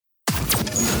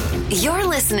You're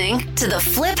listening to the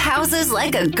Flip Houses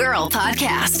Like a Girl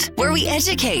podcast, where we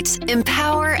educate,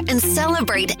 empower, and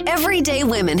celebrate everyday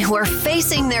women who are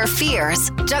facing their fears,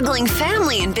 juggling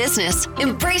family and business,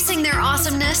 embracing their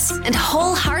awesomeness, and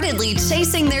wholeheartedly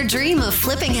chasing their dream of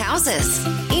flipping houses.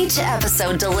 Each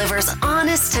episode delivers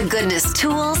honest-to-goodness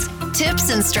tools, tips,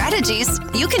 and strategies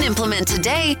you can implement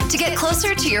today to get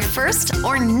closer to your first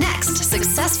or next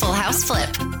successful house flip.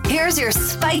 Here's your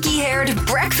spiky-haired,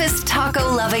 breakfast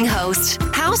taco-loving host,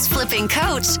 house flipping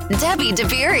coach, Debbie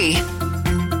DeBeery.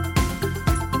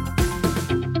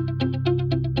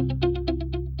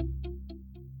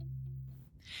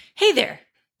 Hey there.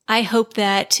 I hope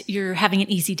that you're having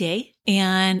an easy day,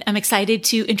 and I'm excited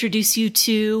to introduce you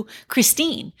to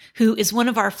Kristine, who is one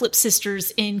of our flip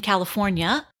sisters in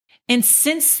California. And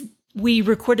since we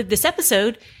recorded this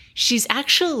episode, she's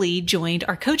actually joined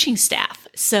our coaching staff.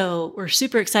 So we're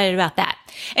super excited about that.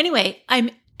 Anyway, I'm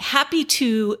happy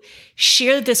to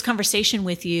share this conversation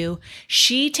with you.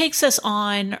 She takes us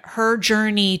on her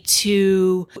journey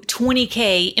to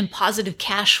 $20K in positive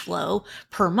cash flow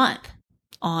per month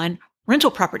on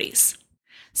rental properties.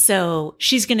 So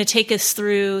she's going to take us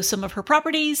through some of her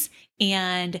properties.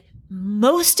 And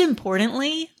most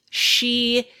importantly,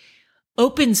 she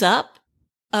opens up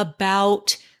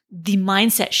about the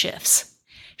mindset shifts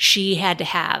she had to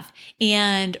have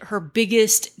and her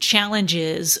biggest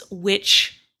challenges,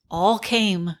 which all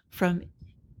came from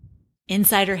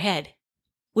inside her head,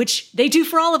 which they do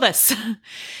for all of us.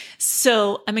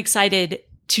 So I'm excited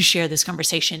to share this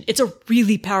conversation. It's a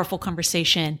really powerful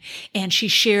conversation, and she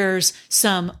shares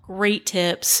some great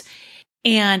tips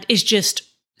and is just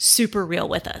super real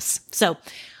with us. So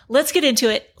let's get into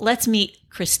it. Let's meet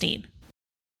Kristine.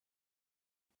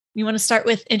 You want to start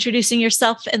with introducing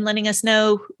yourself and letting us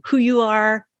know who you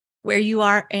are, where you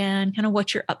are, and kind of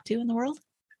what you're up to in the world?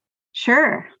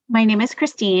 Sure. My name is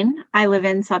Kristine. I live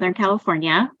in Southern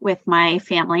California with my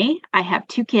family. I have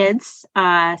two kids,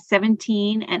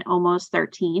 17 and almost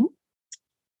 13.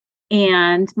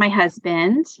 And my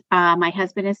husband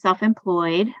is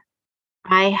self-employed.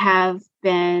 I have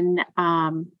been,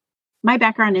 my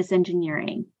background is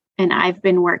engineering, and I've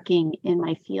been working in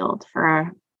my field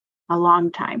for a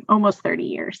long time, almost 30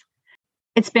 years.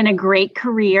 It's been a great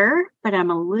career, but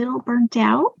I'm a little burnt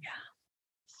out. Yeah.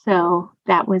 So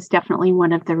that was definitely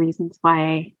one of the reasons why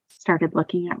I started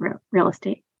looking at real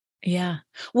estate. Yeah.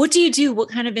 What do you do? What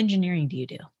kind of engineering do you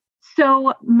do?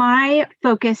 So my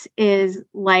focus is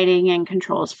lighting and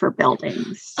controls for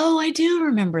buildings. Oh, I do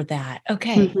remember that.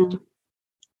 Okay. Mm-hmm.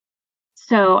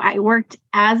 So I worked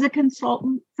as a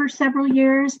consultant for several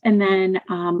years, and then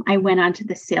I went on to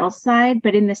the sales side,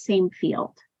 but in the same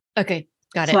field. Okay.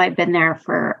 Got it. So I've been there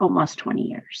for almost 20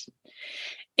 years.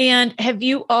 And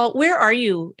where are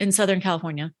you in Southern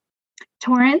California?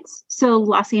 Torrance, so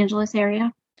Los Angeles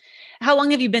area. How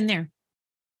long have you been there?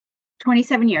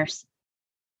 27 years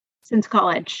since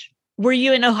college. Were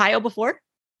you in Ohio before?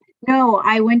 No,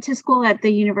 I went to school at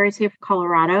the University of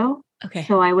Colorado. Okay.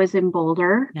 So I was in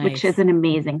Boulder, Nice. which is an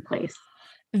amazing place.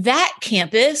 That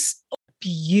campus,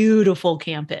 beautiful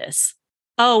campus.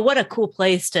 Oh, what a cool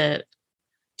place to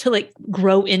like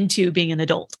grow into being an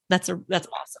adult. That's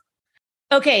awesome.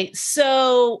 Okay,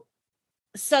 so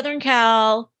Southern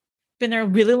Cal, been there a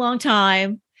really long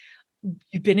time.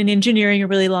 You've been in engineering a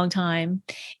really long time.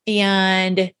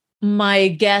 And my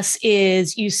guess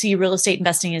is you see real estate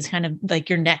investing as kind of like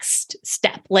your next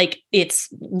step. Like it's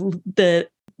the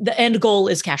end goal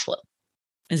is cash flow.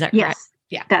 Is that correct? Yes,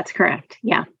 yeah, that's correct.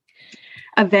 Yeah.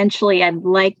 Eventually, I'd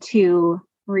like to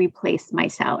replace my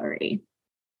salary.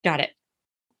 Got it.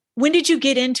 When did you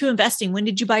get into investing? When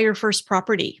did you buy your first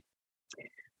property?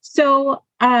 So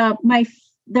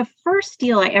the first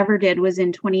deal I ever did was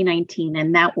in 2019,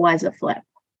 and that was a flip.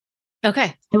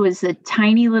 Okay. It was a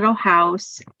tiny little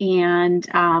house, and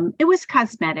it was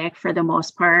cosmetic for the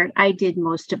most part. I did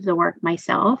most of the work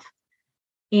myself,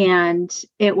 and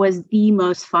it was the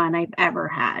most fun I've ever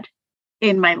had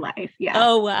in my life. Yeah.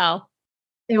 Oh, wow.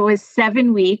 It was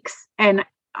 7 weeks, and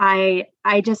I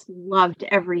just loved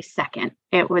every second.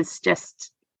 It was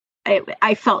just,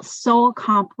 I felt so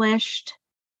accomplished.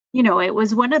 You know, it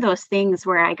was one of those things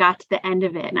where I got to the end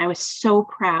of it and I was so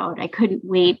proud. I couldn't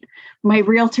wait. My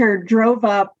realtor drove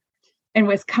up and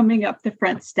was coming up the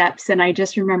front steps. And I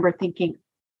just remember thinking,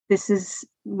 this is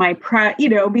my proud,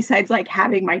 besides like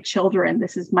having my children,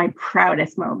 this is my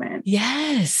proudest moment.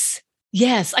 Yes.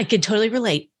 Yes. I could totally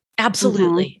relate.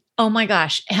 Absolutely. Mm-hmm. Oh my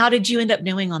gosh. How did you end up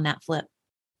doing on that flip?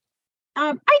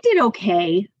 I did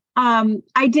okay.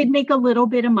 I did make a little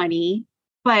bit of money,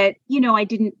 but I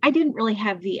didn't really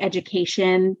have the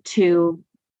education to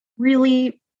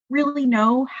really really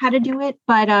know how to do it,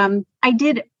 but I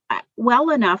did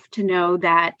well enough to know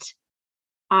that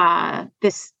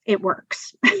it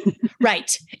works.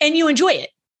 Right. And you enjoy it.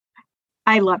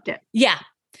 I loved it. Yeah.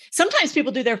 Sometimes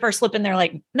people do their first flip and they're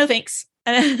like, no, thanks.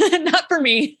 Not for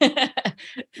me.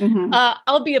 Mm-hmm.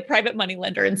 I'll be a private money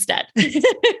lender instead.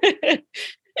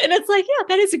 And it's like, yeah,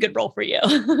 that is a good role for you.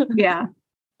 Yeah.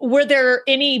 Were there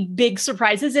any big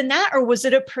surprises in that, or was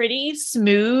it a pretty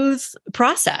smooth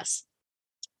process?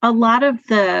 A lot of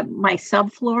my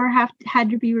subfloor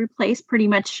had to be replaced. Pretty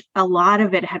much a lot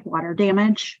of it had water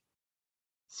damage,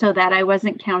 so that I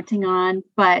wasn't counting on.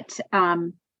 But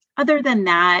other than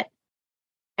that,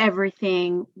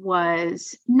 everything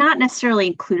was not necessarily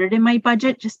included in my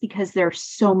budget, just because there's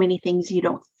so many things you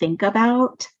don't think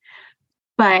about.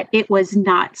 But it was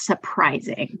not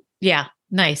surprising. Yeah.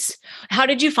 Nice. How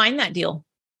did you find that deal?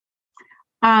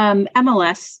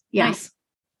 MLS. Yeah. Nice.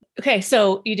 Okay.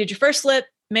 So you did your first flip,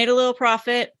 made a little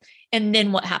profit, and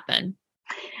then what happened?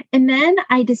 And then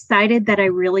I decided that I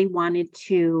really wanted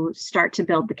to start to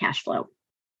build the cash flow,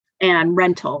 and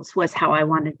rentals was how I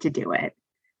wanted to do it.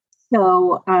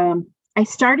 So I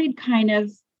started kind of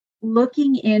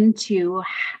looking into,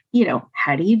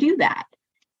 how do you do that?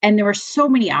 And there were so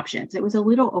many options. It was a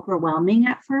little overwhelming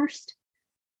at first,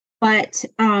 but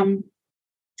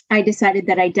I decided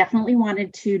that I definitely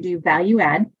wanted to do value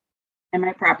add in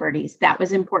my properties. That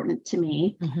was important to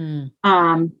me.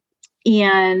 Mm-hmm.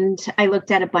 And I looked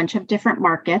at a bunch of different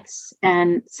markets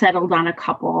and settled on a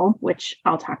couple, which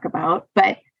I'll talk about.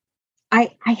 But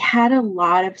I had a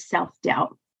lot of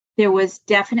self-doubt. There was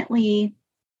definitely,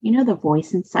 the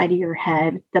voice inside of your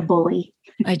head, the bully.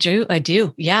 I do.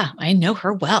 Yeah. I know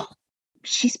her well.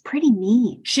 She's pretty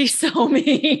mean. She's so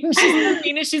mean. She's so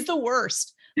mean and she's the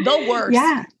worst. The worst.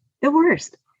 Yeah, the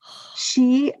worst.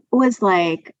 She was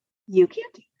like, you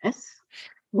can't do this.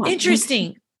 What?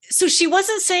 Interesting. So she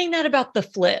wasn't saying that about the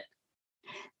flip.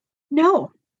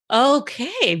 No.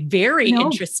 Okay. Very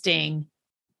interesting.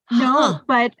 No,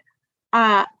 but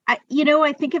I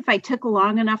think if I took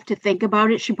long enough to think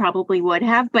about it, she probably would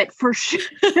have. But for sure,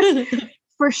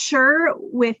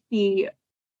 with the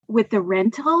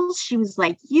rentals, she was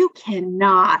like, you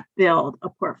cannot build a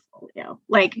portfolio.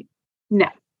 Like, no.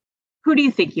 Who do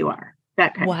you think you are?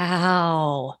 That kind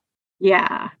Wow.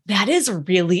 Yeah. That is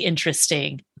really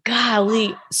interesting.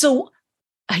 Golly. So,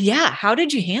 how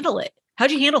did you handle it?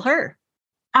 How'd you handle her?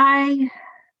 I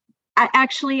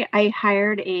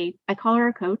hired I call her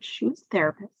a coach. She was a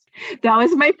therapist. That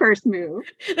was my first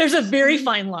move. There's a very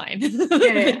fine line.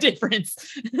 The difference.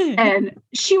 And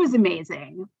she was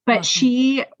amazing, but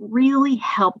she really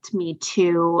helped me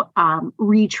to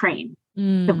retrain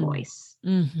the voice.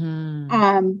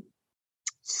 Mm-hmm.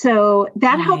 So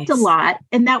that helped a lot.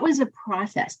 And that was a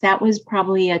process. That was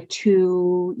probably a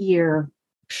 2-year,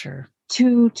 sure,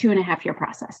 2.5 year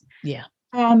process. Yeah.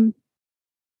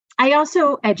 I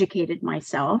also educated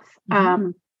myself.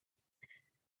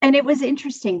 And it was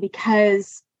interesting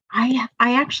because I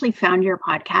actually found your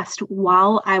podcast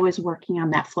while I was working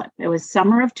on that flip. It was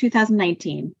summer of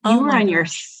 2019. You were on your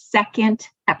second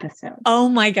episode. Oh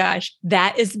my gosh.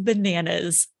 That is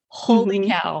bananas. Holy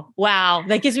cow. Wow.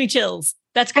 That gives me chills.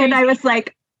 That's crazy. And I was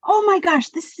like, oh my gosh,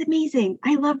 this is amazing.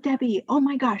 I love Debbie. Oh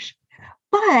my gosh.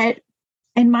 But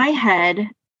in my head,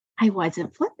 I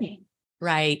wasn't flipping.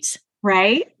 Right.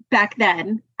 Back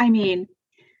then. I mean,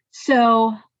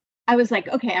 so I was like,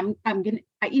 okay, I'm going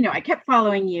to, I kept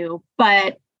following you,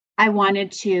 but I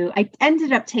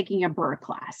ended up taking a BRRRR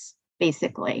class,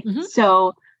 basically. Mm-hmm.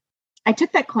 So I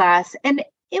took that class and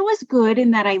it was good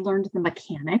in that I learned the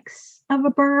mechanics of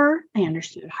a BRRRR. I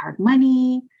understood hard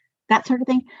money, that sort of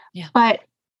thing. Yeah. But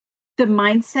the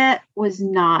mindset was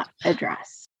not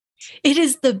addressed. It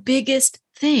is the biggest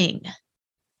thing.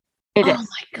 It is. Oh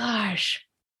my gosh.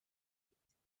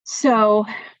 So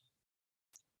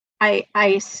I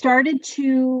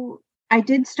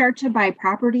did start to buy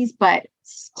properties, but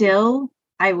still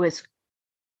I was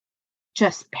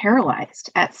just paralyzed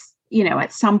at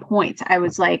some points. I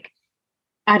was like,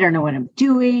 I don't know what I'm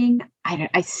doing.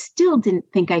 I still didn't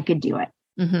think I could do it.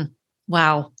 Mm-hmm.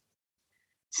 Wow.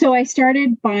 So I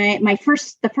started buying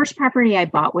the first property I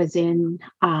bought was in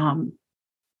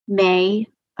May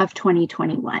of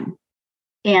 2021.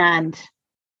 And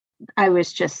I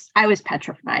was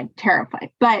petrified,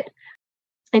 terrified, but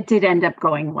it did end up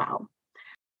going well.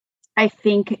 I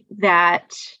think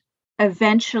that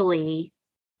eventually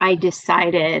I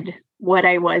decided what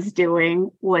I was doing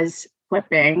was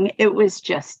flipping. It was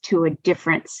just to a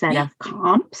different set of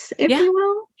comps, if you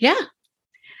will. Yeah.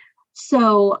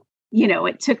 So,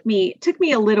 it took me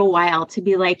a little while to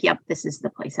be like, yep, this is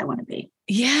the place I want to be.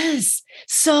 Yes.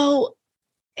 So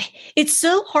it's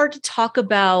so hard to talk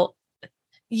about.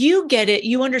 You get it.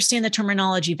 You understand the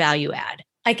terminology value add.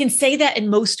 I can say that, and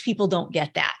most people don't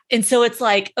get that. And so it's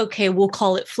like, okay, we'll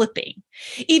call it flipping,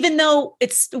 even though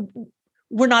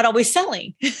we're not always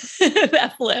selling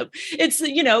that flip. It's,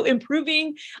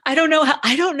 improving. I don't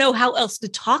know how else to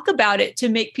talk about it to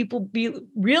make people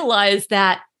realize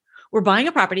that we're buying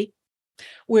a property,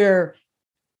 we're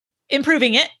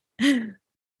improving it,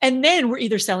 and then we're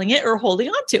either selling it or holding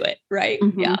on to it. Right.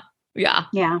 Mm-hmm.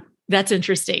 Yeah. That's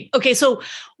interesting. Okay. So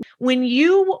when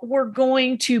you were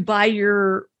going to buy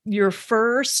your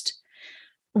first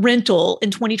rental in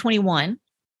 2021,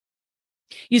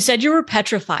 you said you were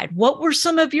petrified. What were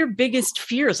some of your biggest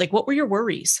fears? Like, what were your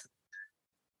worries?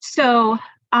 So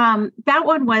that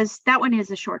one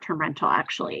is a short-term rental,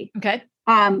 actually. Okay.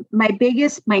 My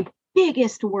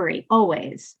biggest worry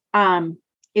always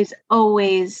is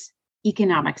always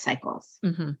economic cycles.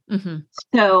 Mm-hmm. Mm-hmm.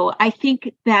 So I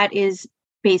think that is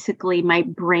basically my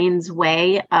brain's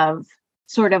way of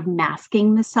sort of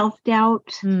masking the self-doubt.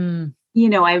 Mm.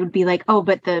 I would be like, oh,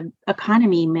 but the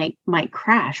economy might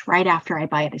crash right after I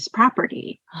buy this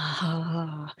property.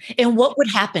 And what would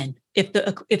happen if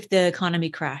the economy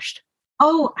crashed?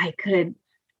 Oh, I could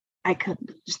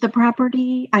lose the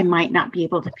property. I might not be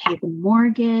able to pay the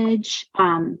mortgage.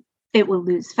 It will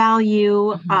lose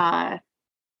value. Mm-hmm.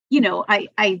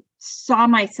 I saw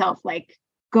myself like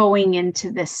going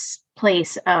into this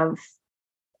place of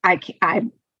I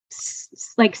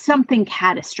like something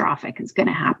catastrophic is going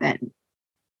to happen.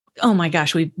 Oh my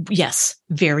gosh. Yes.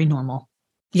 Very normal.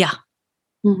 Yeah.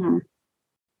 Mm-hmm.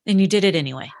 And you did it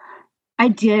anyway. I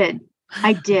did.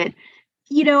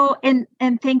 And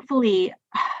thankfully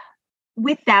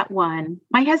with that one,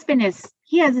 my husband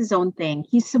he has his own thing.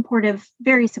 He's supportive,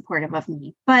 very supportive of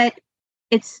me, but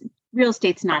real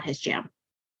estate's not his jam.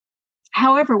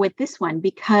 However, with this one,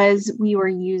 because we were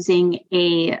using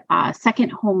a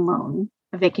second home loan,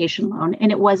 a vacation loan,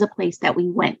 and it was a place that we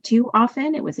went to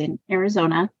often. It was in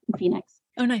Arizona, in Phoenix.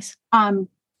 Oh, nice.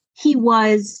 He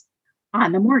was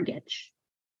on the mortgage.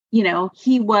 It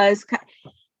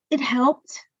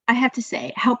helped. I have to say,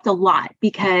 it helped a lot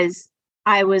because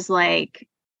I was like,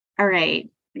 all right,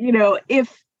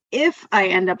 if I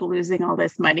end up losing all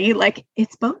this money, like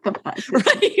it's both of us.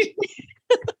 Right.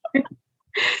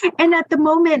 And at the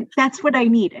moment, that's what I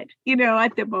needed,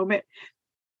 at the moment.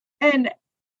 And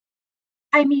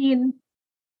I mean,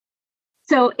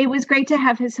 so it was great to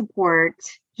have his support.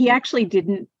 He actually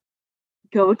didn't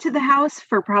go to the house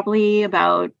for probably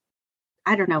about,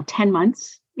 10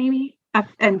 months, maybe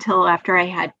until after I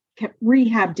had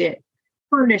rehabbed it,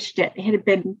 furnished it. It had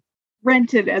been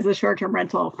rented as a short-term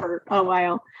rental for a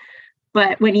while.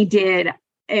 But when he did,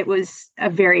 it was a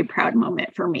very proud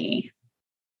moment for me.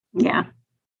 Yeah.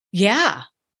 Yeah.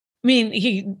 I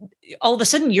mean, all of a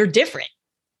sudden you're different.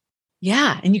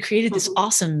 Yeah. And you created this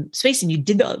awesome space and you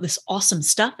did all this awesome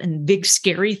stuff and big,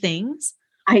 scary things.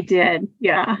 I did.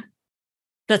 Yeah.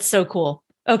 That's so cool.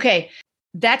 Okay.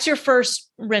 That's your first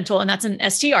rental and that's an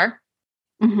STR.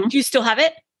 Mm-hmm. Do you still have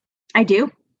it? I do.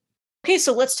 Okay.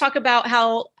 So let's talk about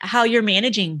how you're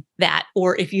managing that,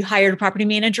 or if you hired a property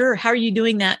manager, or how are you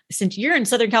doing that since you're in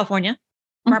Southern California,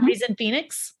 properties in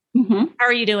Phoenix? Mm-hmm. How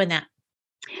are you doing that?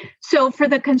 So for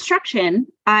the construction,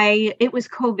 it was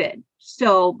COVID.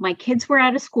 So my kids were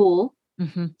out of school.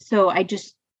 Mm-hmm. So I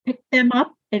just picked them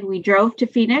up and we drove to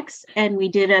Phoenix and we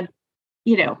did a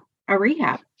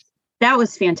rehab. That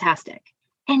was fantastic.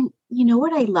 And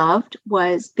what I loved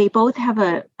was they both have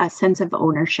a sense of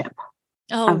ownership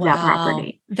of that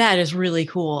property. That is really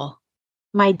cool.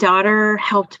 My daughter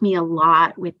helped me a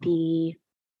lot with the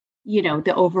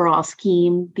overall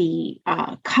scheme, the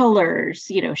colors.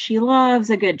 She loves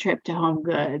a good trip to Home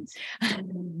Goods.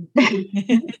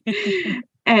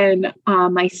 And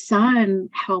my son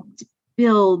helped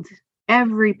build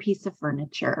every piece of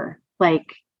furniture.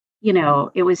 Like,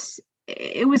 it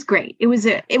was great. It was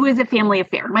a family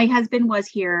affair. My husband was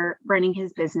here running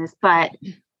his business, but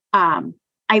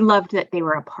I loved that they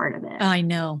were a part of it. I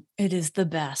know. It is the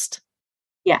best.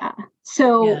 Yeah.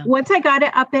 So once I got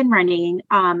it up and running,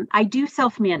 I do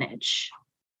self-manage.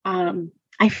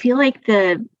 I feel like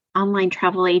the online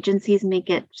travel agencies make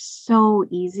it so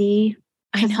easy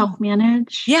to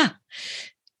self-manage. Yeah.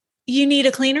 You need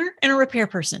a cleaner and a repair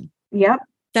person. Yep.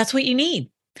 That's what you need.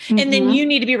 Mm-hmm. And then you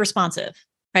need to be responsive,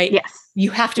 right? Yes.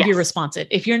 You have to be responsive.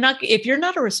 If you're not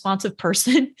a responsive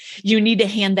person, you need to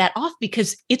hand that off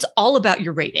because it's all about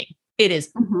your rating. It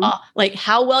is like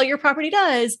how well your property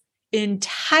does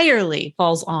entirely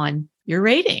falls on your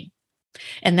rating.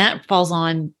 And that falls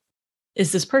on,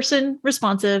 is this person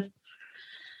responsive?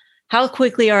 How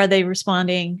quickly are they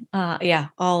responding?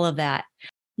 All of that.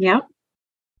 Yep.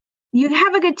 You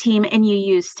have a good team and you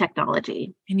use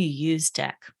technology. And you use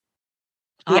tech.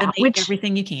 Yeah, Automate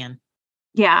everything you can.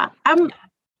 Yeah. I'm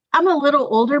a little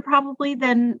older probably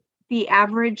than the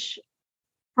average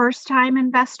first time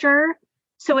investor.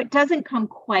 So it doesn't come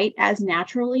quite as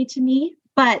naturally to me.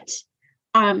 But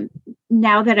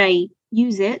now that I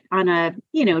use it on a,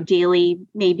 daily,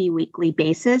 maybe weekly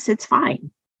basis, it's fine.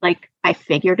 Like I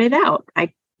figured it out.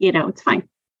 It's fine.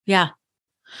 Yeah.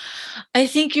 I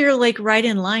think you're like right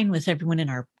in line with everyone in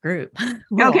our group.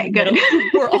 Okay, good.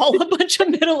 We're all a bunch of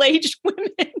middle-aged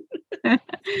women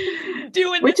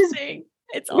doing this thing.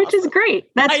 It's awesome. Which is great.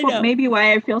 That's maybe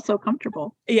why I feel so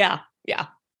comfortable. Yeah. Yeah.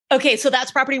 Okay. So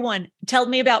that's property 1. Tell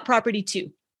me about property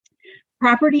 2.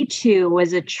 Property 2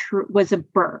 was a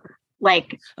BRRRR.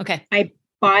 Like, okay, I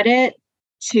bought it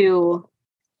to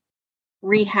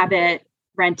rehab it,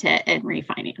 rent it, and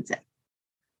refinance it.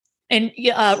 And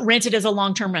rent it as a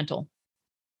long-term rental.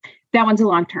 That one's a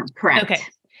long-term, correct. Okay.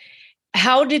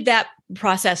 How did that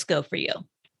process go for you?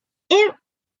 It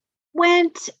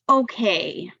went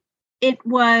okay. It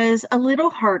was a little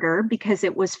harder because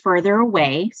it was further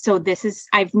away. So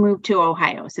I've moved to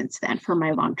Ohio since then for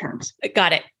my long terms.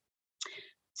 Got it.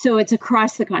 So it's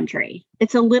across the country.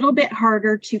 It's a little bit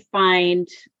harder to find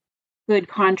good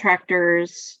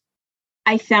contractors.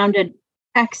 I found an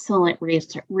excellent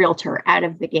realtor out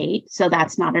of the gate. So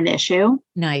that's not an issue.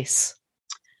 Nice.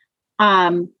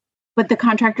 But the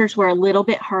contractors were a little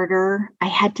bit harder. I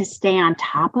had to stay on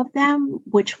top of them,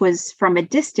 which was from a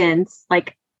distance.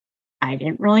 Like, I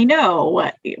didn't really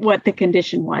know what the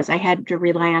condition was. I had to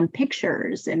rely on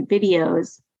pictures and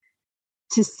videos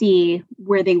to see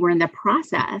where they were in the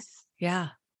process. Yeah.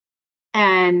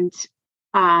 And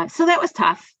so that was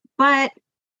tough, but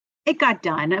it got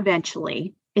done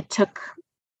eventually. It took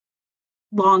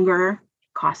longer,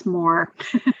 cost more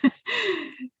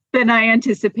than I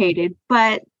anticipated,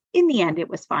 but in the end, it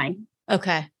was fine.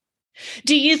 Okay.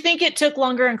 Do you think it took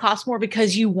longer and cost more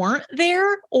because you weren't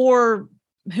there, or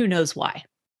who knows why?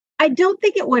 I don't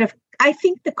think it would have. I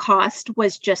think the cost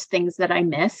was just things that I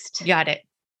missed. Got it.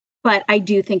 But I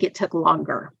do think it took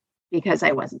longer because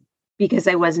I wasn't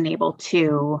able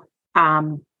to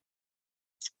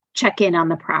check in on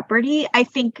the property. I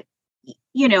think,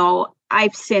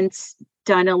 I've since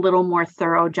done a little more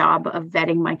thorough job of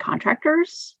vetting my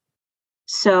contractors.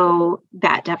 So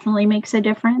that definitely makes a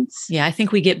difference. Yeah, I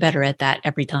think we get better at that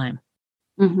every time.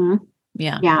 Mm-hmm.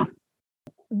 Yeah. Yeah.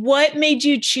 What made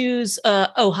you choose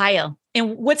Ohio?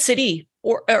 And what city?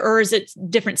 Or is it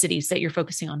different cities that you're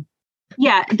focusing on?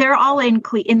 Yeah, they're all in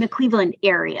the Cleveland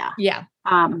area. Yeah.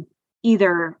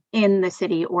 Either in the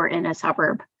city or in a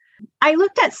suburb. I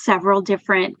looked at several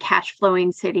different cash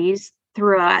flowing cities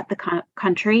throughout the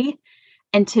country.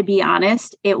 And to be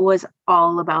honest, it was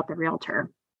all about the realtor.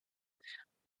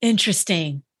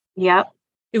 Interesting. Yep.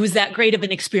 It was that great of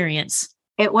an experience.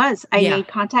 It was. I made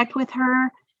contact with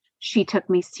her. She took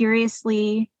me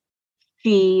seriously.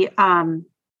 She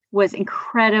was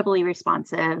incredibly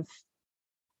responsive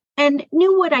and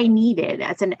knew what I needed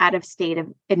as an out-of-state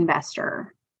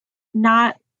investor.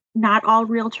 Not all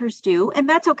realtors do, and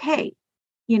that's okay,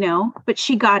 but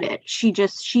she got it.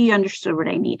 She understood what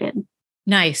I needed.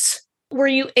 Nice. Were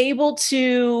you able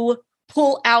to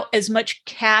pull out as much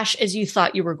cash as you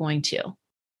thought you were going to?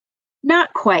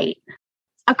 Not quite.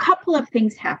 A couple of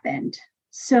things happened.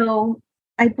 So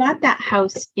I bought that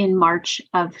house in March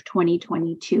of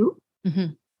 2022. Mm-hmm.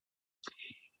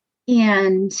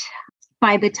 And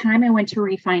by the time I went to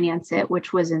refinance it,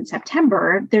 which was in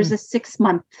September, there's a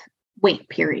 6-month wait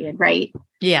period, right?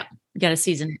 Yeah. You got a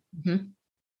season. Mm-hmm.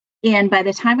 And by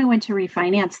the time I went to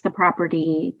refinance the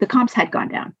property, the comps had gone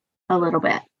down a little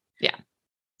bit. Yeah.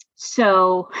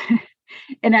 So,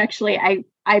 and actually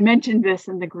I mentioned this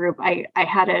in the group. I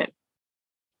had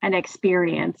an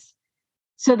experience.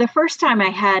 So the first time I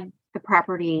had the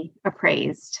property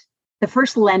appraised, the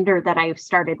first lender that I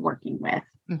started working with,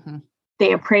 mm-hmm.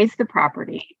 they appraised the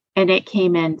property and it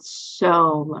came in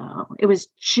so low. It was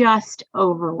just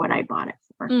over what I bought it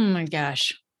for. Oh my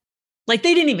gosh. Like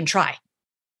they didn't even try.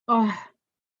 Oh,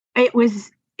 it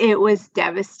was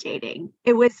devastating.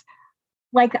 It was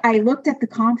like, I looked at the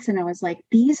comps and I was like,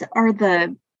 these are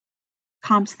the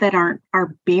comps that are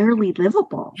barely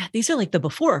livable. Yeah. These are like the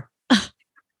before.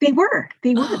 They were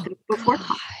the before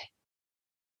comps.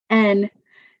 And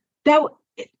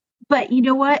but you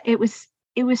know what? It was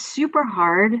super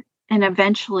hard. And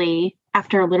eventually,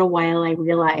 after a little while, I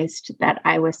realized that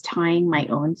I was tying my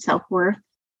own self-worth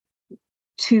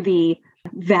to the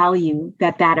value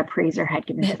that appraiser had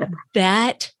given to the property.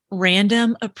 That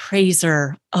random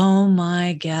appraiser. Oh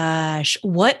my gosh.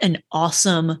 What an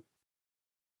awesome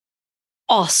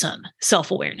awesome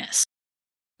self-awareness.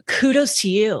 Kudos to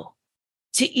you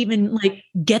to even like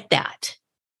get that.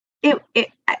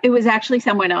 It was actually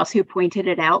someone else who pointed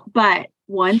it out, but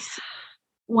once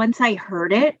I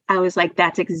heard it, I was like,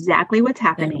 that's exactly what's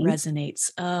happening. That resonates.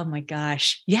 Oh my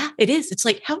gosh. Yeah, it is. It's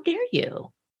like, how dare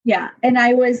you? Yeah. And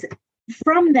I was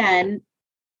from then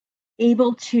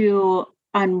able to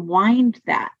unwind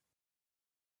that,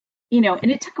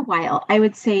 and it took a while. I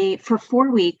would say for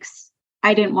 4 weeks,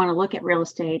 I didn't want to look at real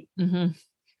estate. Mm-hmm.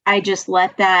 I just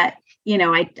let that,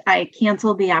 I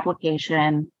canceled the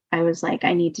application. I was like,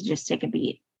 I need to just take a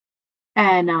beat.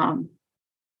 And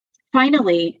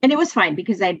finally, and it was fine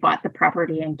because I bought the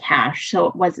property in cash.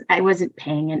 So I wasn't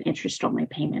paying an interest only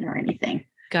payment or anything.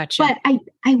 Gotcha. But I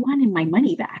wanted my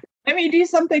money back. I mean, do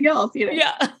something else,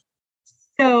 Yeah.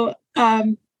 So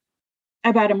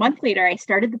about a month later, I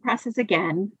started the process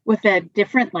again with a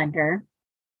different lender.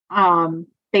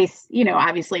 They,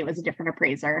 obviously it was a different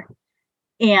appraiser.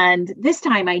 And this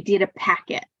time I did a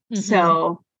packet. Mm-hmm.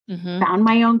 So found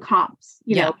my own comps,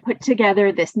 put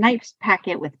together this nice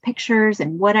packet with pictures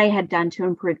and what I had done to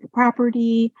improve the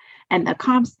property and the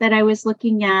comps that I was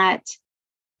looking at.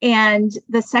 And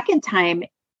the second time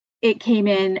it came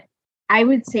in, I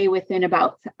would say within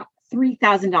about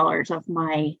 $3,000 of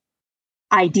my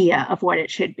idea of what it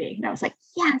should be. And I was like,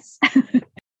 yes.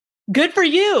 Good for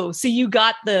you. So you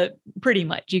got pretty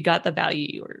much you got the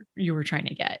value you were trying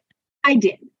to get. I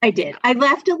did. I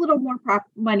left a little more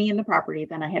money in the property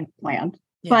than I had planned,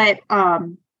 but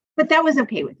that was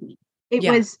okay with me.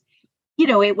 It was,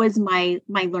 it was my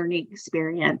learning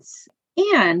experience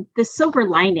and the silver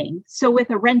lining. So with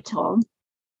a rental,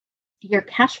 your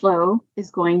cash flow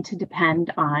is going to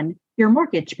depend on your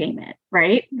mortgage payment,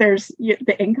 right? There's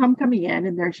the income coming in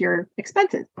and there's your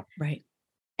expenses. Right.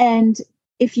 And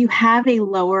if you have a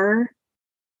lower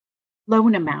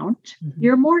loan amount,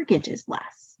 your mortgage is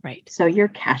less. Right. So your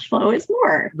cash flow is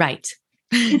more. Right.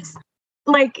 It's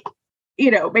like,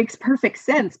 makes perfect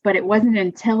sense. But it wasn't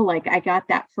until like I got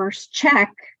that first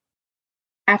check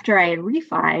after I had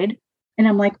refied and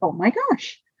I'm like, oh my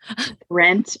gosh,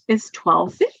 rent is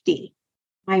 $1,250.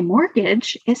 My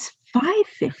mortgage is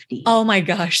 $550. Oh my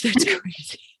gosh, that's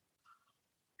crazy.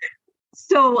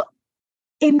 So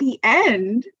in the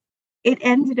end, it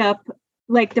ended up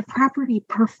like the property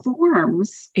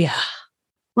performs. Yeah.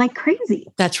 Like crazy.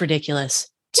 That's ridiculous.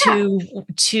 Yeah.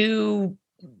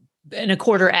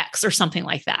 2.25x or something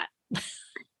like that.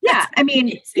 Yeah. I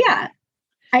mean, yeah.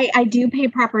 I do pay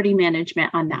property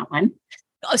management on that one.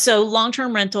 So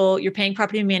long-term rental, you're paying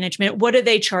property management. What are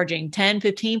they charging? 10,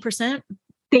 15%?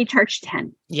 They charge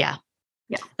 10. Yeah.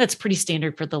 Yeah. That's pretty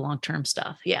standard for the long-term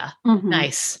stuff. Yeah. Mm-hmm.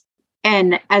 Nice.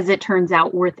 And as it turns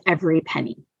out, worth every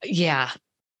penny. Yeah.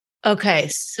 Okay.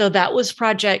 So that was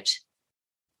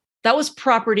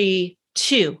property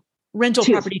 2, rental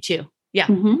 2. Property 2. Yeah.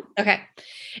 Mm-hmm. Okay.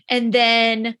 And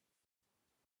then,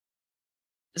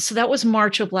 so that was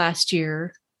March of last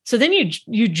year. So then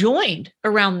you joined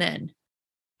around then.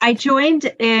 I joined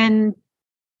in,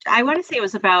 I want to say it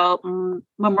was about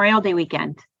Memorial Day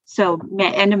weekend. So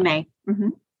end of May. Mm-hmm.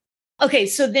 Okay.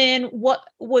 So then what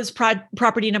was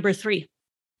property number 3?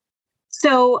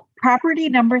 So property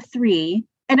number 3,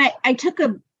 and I took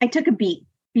a beat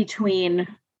between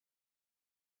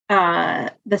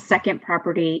the second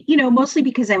property, mostly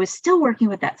because I was still working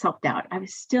with that self-doubt. I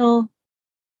was still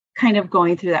kind of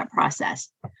going through that process.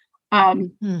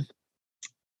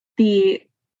 The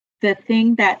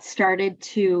thing that started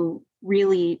to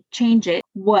really change it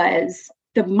was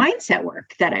the mindset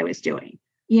work that I was doing.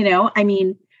 I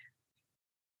mean,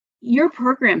 your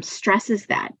program stresses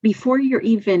that before you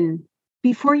even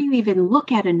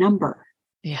look at a number.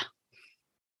 Yeah.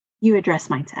 You address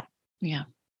mindset. Yeah.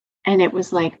 And it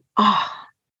was like,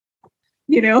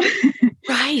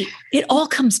 Right. It all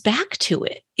comes back to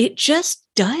it. It just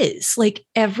does. Like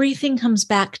everything comes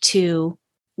back to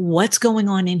what's going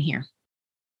on in here.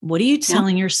 What are you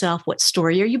telling yourself? What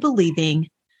story are you believing?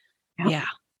 Yep. Yeah.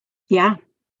 Yeah.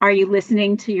 Are you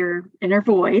listening to your inner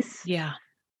voice? Yeah.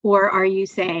 Or are you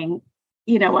saying,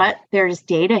 you know what? There's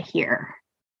data here.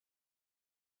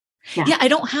 Yeah. I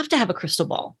don't have to have a crystal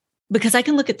ball because I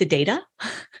can look at the data,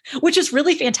 which is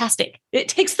really fantastic. It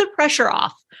takes the pressure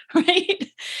off, right?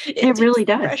 It really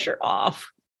does. Pressure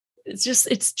off. It's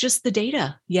just the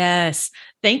data. Yes.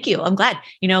 Thank you. I'm glad.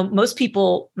 Most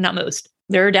people, not most,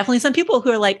 there are definitely some people who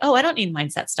are like, oh, I don't need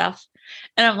mindset stuff.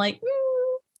 And I'm like,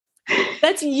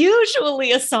 that's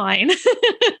usually a sign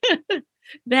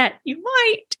that you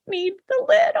might need a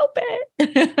little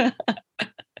bit.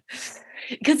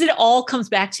 Because it all comes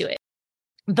back to it.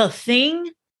 The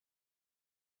thing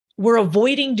we're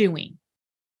avoiding doing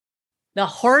the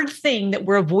hard thing that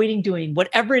we're avoiding doing,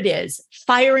 whatever it is,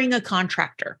 firing a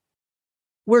contractor.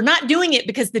 We're not doing it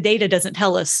because the data doesn't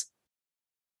tell us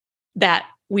that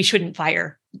we shouldn't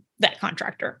fire that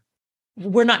contractor.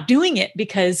 We're not doing it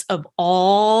because of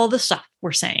all the stuff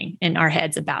we're saying in our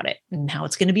heads about it and how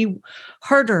it's going to be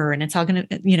harder and it's all going to,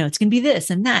 it's going to be this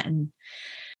and that. And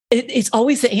it's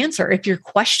always the answer. If you're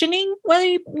questioning whether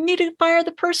you need to fire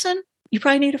the person, you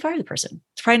probably need to fire the person.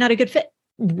 It's probably not a good fit,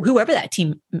 whoever that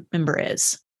team member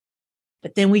is.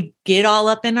 But then we get all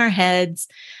up in our heads,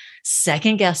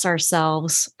 second guess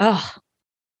ourselves. Oh,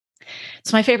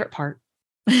 it's my favorite part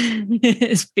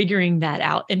is figuring that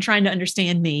out and trying to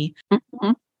understand me.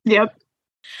 Mm-hmm. Yep.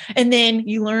 And then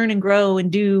you learn and grow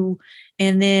and do.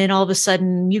 And then all of a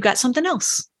sudden you got something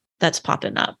else that's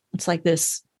popping up. It's like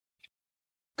this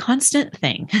constant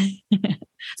thing.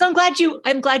 So I'm glad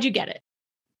you get it.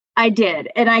 I did.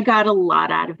 And I got a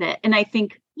lot out of it. And I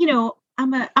think,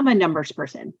 I'm a numbers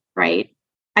person, right?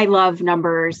 I love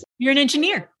numbers. You're an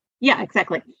engineer. Yeah,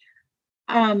 exactly.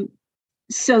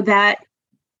 So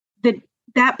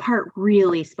that part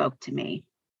really spoke to me.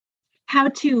 How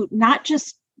to not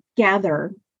just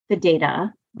gather the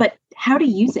data, but how to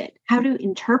use it, how to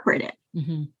interpret it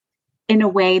in a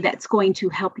way that's going to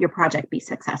help your project be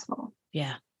successful.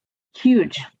 Yeah.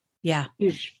 Huge. Yeah.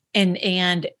 Huge.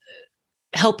 And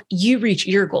help you reach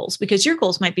your goals, because your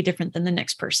goals might be different than the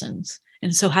next person's.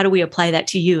 And so how do we apply that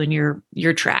to you and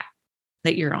your track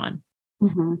that you're on?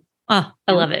 Mm-hmm. Oh,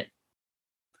 I love it.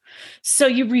 So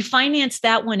you refinanced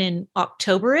that one in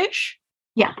October-ish?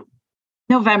 Yeah.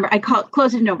 November.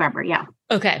 Closed in November. Yeah.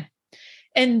 Okay.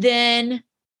 And then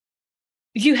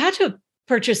you had to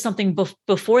purchase something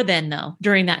before then, though,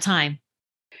 during that time.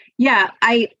 Yeah.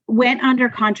 I went under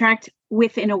contract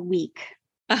within a week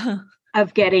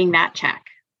of getting that check.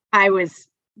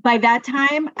 By that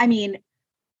time,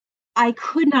 I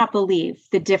could not believe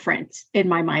the difference in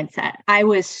my mindset. I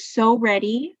was so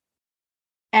ready.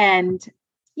 And,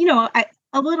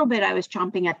 a little bit, I was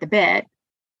chomping at the bit,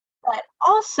 but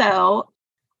also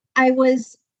I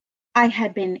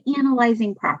had been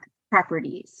analyzing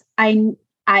properties. I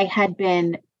had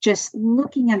been just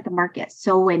looking at the market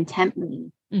so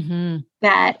intently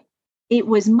that it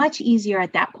was much easier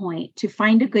at that point to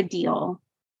find a good deal,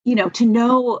 to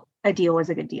know a deal was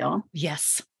a good deal.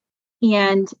 Yes.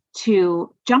 And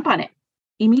to jump on it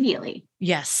immediately.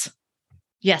 Yes.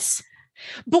 Yes.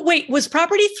 But wait, was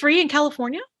property 3 in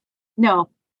California? No.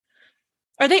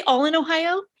 Are they all in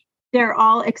Ohio? They're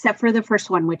all except for the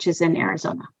first one, which is in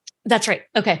Arizona. That's right.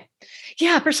 Okay.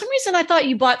 Yeah. For some reason, I thought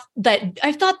you bought that.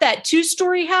 I thought that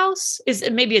 2-story house is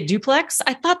maybe a duplex.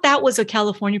 I thought that was a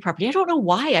California property. I don't know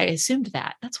why I assumed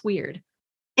that. That's weird.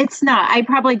 It's not. I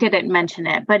probably didn't mention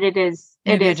it, but it is.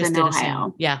 Maybe it is in Ohio.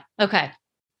 Assume. Yeah. Okay.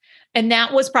 And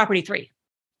that was property 3.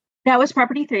 That was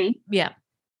property 3. Yeah.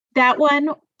 That one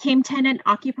came tenant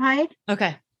occupied.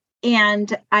 Okay.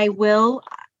 And I will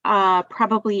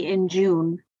probably in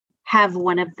June have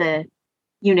one of the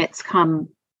units come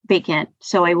vacant.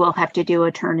 So I will have to do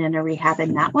a turn in a rehab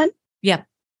in that one. Yeah.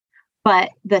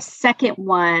 But the second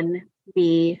one,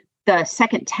 the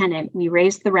second tenant, we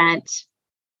raised the rent.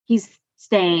 He's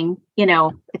staying,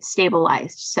 it's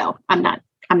stabilized. So I'm not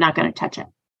going to touch it.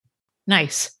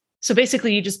 Nice. So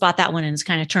basically you just bought that one and it's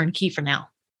kind of turnkey for now.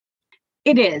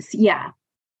 It is. Yeah.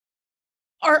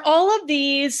 Are all of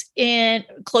these in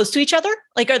close to each other?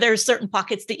 Like, are there certain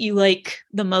pockets that you like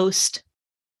the most?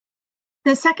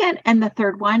 The second and the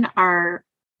third one are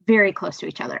very close to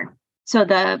each other. So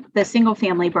the single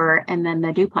family burr and then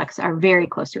the duplex are very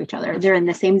close to each other. They're in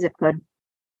the same zip code.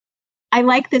 I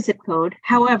like the zip code.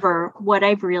 However, what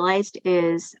I've realized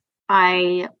is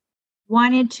I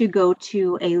wanted to go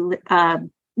to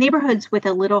neighborhoods with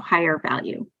a little higher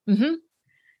value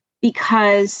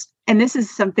because, and this is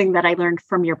something that I learned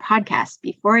from your podcast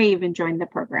before I even joined the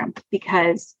program,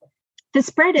 because the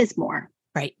spread is more.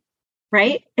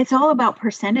 Right? It's all about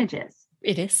percentages.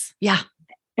 It is. Yeah.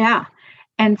 Yeah.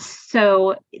 And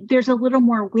so there's a little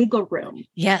more wiggle room.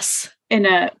 Yes. In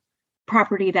a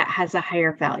property that has a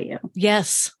higher value.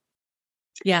 Yes.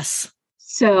 Yes.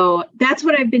 So that's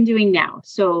what I've been doing now.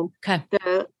 So okay.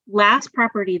 The last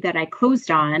property that I closed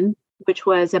on, which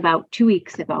was about 2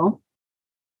 weeks ago,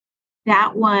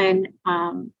 that one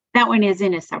is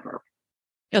in a suburb.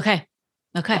 Okay.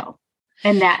 Okay.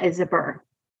 And that is a burr.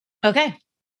 Okay.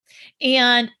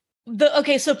 And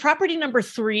so property number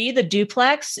 3, the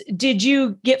duplex, did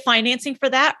you get financing for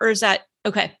that, or is that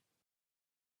okay?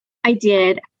 I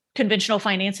did. Conventional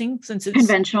financing, since it's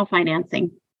conventional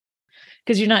financing.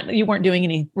 Because you weren't doing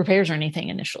any repairs or anything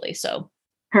initially. So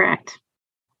correct.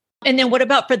 And then what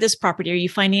about for this property?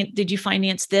 Did you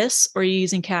finance this, or are you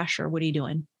using cash, or what are you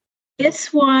doing?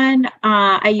 This one,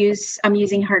 I'm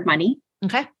using hard money.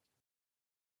 Okay.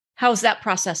 How's that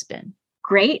process been?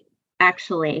 Great,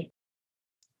 actually.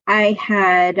 I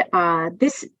had,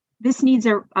 this needs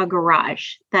a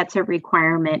garage. That's a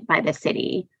requirement by the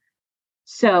city.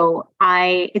 So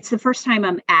it's the first time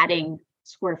I'm adding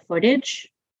square footage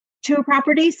to a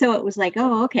property. So it was like,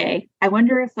 oh, okay. I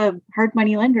wonder if a hard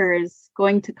money lender is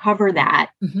going to cover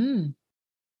that. Mm-hmm.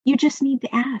 You just need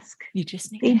to ask. You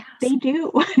just need to ask. They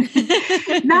do.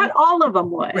 Not all of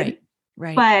them would.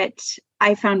 Right. But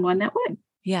I found one that would.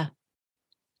 Yeah.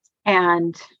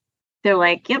 And they're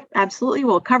like, yep, absolutely.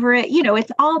 We'll cover it.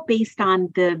 It's all based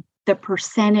on the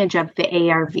percentage of the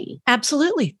ARV.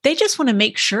 Absolutely. They just want to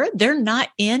make sure they're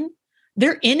in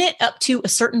it up to a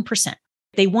certain percent.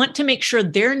 They want to make sure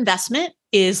their investment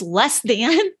is less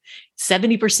than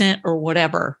 70% or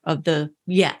whatever of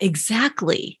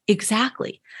exactly.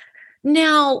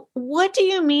 Now, what do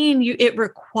you mean it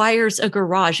requires a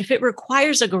garage? If it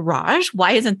requires a garage,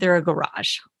 why isn't there a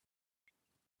garage?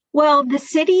 Well, the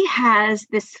city has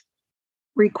this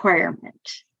requirement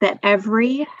that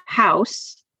every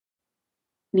house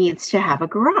needs to have a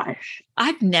garage.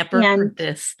 I've never heard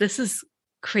this. This is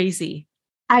crazy.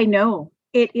 I know.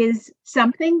 It is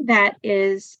something that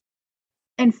is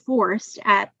enforced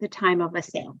at the time of a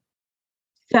sale.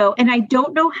 So, and I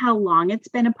don't know how long it's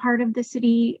been a part of the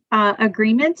city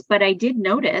agreements, but I did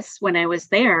notice when I was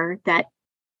there that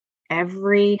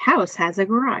every house has a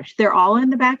garage. They're all in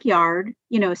the backyard,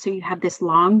 so you have this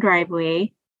long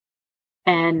driveway.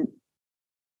 And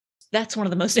that's one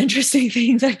of the most interesting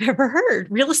things I've ever heard.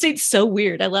 Real estate's so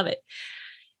weird. I love it.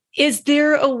 Is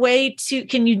there a way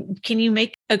can you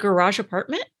make a garage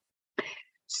apartment?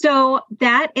 So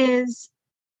that is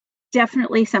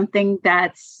definitely something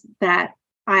that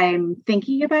I'm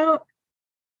thinking about.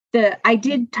 I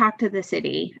did talk to the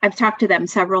city. I've talked to them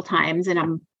several times, and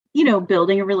I'm,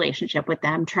 building a relationship with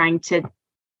them, trying to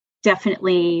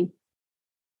definitely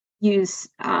use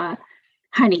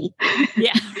honey.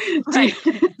 Yeah. Right.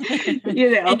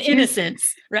 And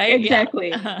innocence, right? Exactly.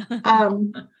 Yeah. Uh-huh.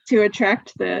 To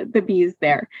attract the bees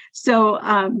there. So,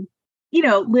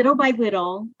 little by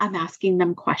little, I'm asking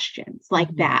them questions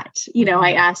like that.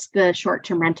 I asked the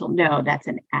short-term rental. No, that's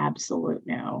an absolute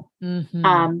no.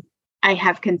 Mm-hmm. I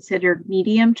have considered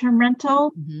medium-term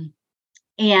rental. Mm-hmm.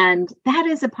 And that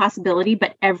is a possibility,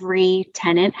 but every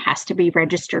tenant has to be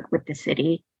registered with the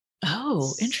city.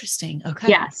 Oh, interesting. Okay.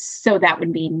 Yes. So that would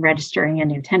mean registering a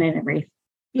new tenant every,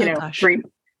 3.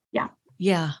 Yeah.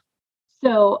 Yeah.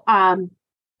 So, and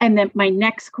then my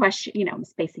next question, I'm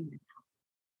spacing it out.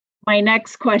 My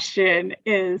next question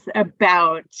is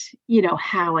about,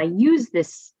 how I use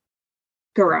this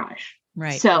garage.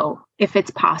 Right. So if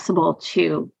it's possible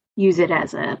to use it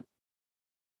as a,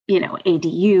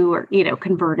 ADU or,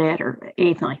 convert it or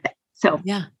anything like that. So,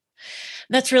 yeah.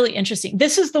 That's really interesting.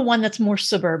 This is the one that's more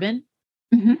suburban.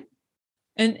 Mm-hmm.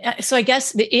 And so I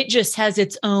guess it just has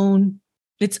its own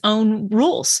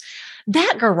rules.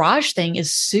 That garage thing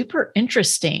is super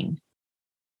interesting.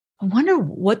 I wonder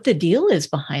what the deal is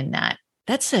behind that.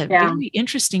 That's a very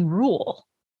interesting rule.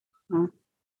 Mm-hmm.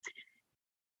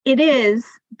 It is.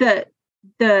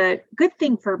 The good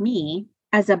thing for me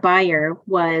as a buyer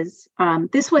was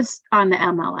this was on the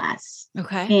MLS.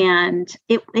 Okay. And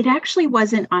it actually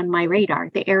wasn't on my radar.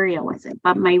 The area wasn't,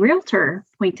 but my realtor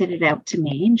pointed it out to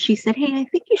me and she said, hey, I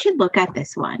think you should look at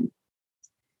this one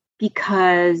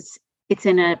because it's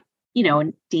in a,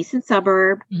 a decent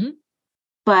suburb, mm-hmm.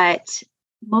 but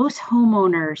most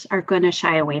homeowners are going to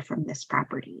shy away from this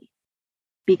property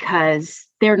because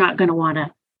they're not going to want to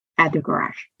add the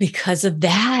garage. Because of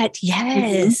that.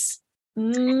 Yes.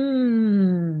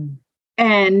 Mm.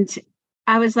 And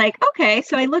I was like, okay.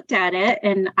 So I looked at it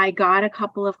and I got a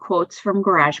couple of quotes from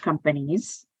garage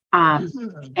companies. And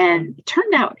it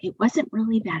turned out it wasn't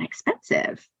really that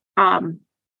expensive.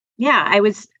 I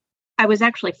was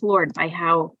actually floored by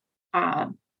how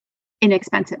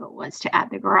inexpensive it was to add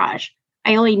the garage.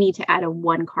 I only need to add a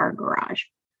 1-car garage.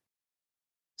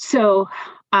 So,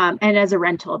 and as a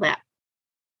rental,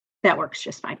 that works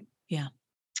just fine. Yeah.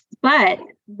 But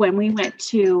when we went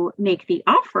to make the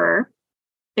offer,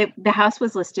 the house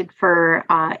was listed for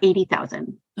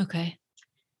 $80,000. Okay.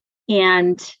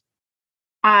 And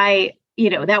that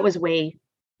was way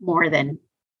more than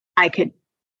I could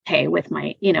pay with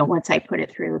my, once I put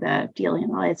it through the deal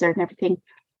analyzer and everything.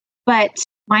 But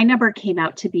my number came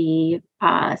out to be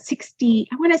 60.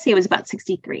 I want to say it was about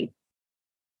 63.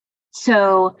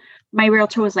 So my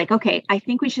realtor was like, okay, I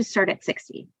think we should start at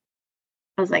 60.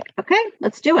 I was like, okay,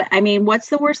 let's do it. I mean, what's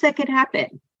the worst that could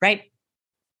happen? Right.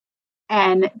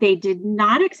 and they did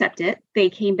not accept it. They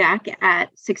came back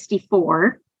at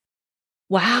 64.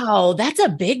 Wow. That's a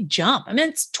big jump. I mean,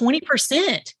 it's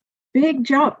 20%. Big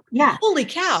jump. Yeah. Holy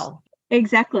cow.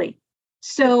 Exactly.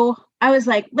 So I was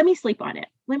like, let me sleep on it.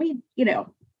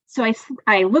 So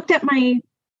I looked at my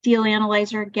deal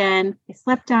analyzer again. I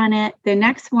slept on it. The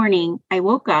next morning I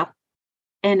woke up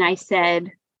and I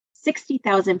said,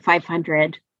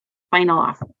 60,500 final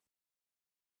offer.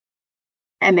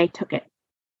 And they took it.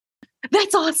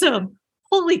 That's awesome.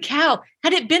 Holy cow.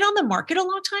 Had it been on the market a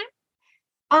long time?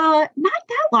 Not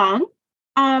that long.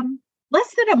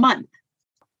 Less than a month.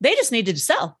 They just needed to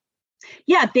sell.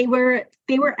 Yeah, they were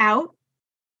out.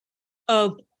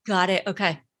 Oh, got it.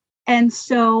 Okay. And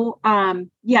so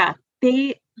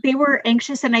they were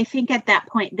anxious, and I think at that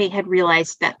point they had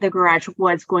realized that the garage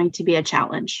was going to be a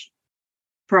challenge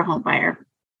for a home buyer.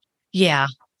 Yeah.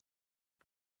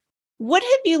 What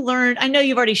have you learned? I know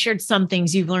you've already shared some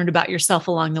things you've learned about yourself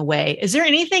along the way. Is there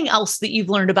anything else that you've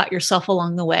learned about yourself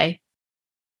along the way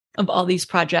of all these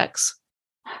projects?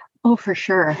 Oh, for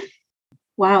sure.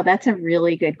 Wow, that's a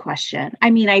really good question. I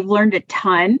mean, I've learned a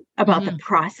ton about the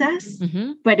process,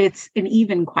 but it's an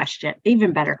even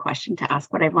better question to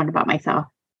ask what I've learned about myself.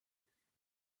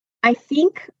 I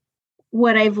think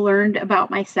what I've learned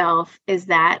about myself is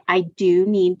that I do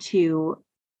need to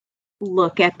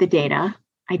look at the data.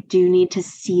 I do need to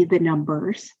see the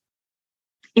numbers.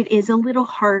 It is a little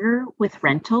harder with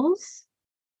rentals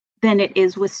than it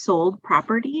is with sold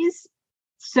properties.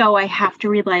 So I have to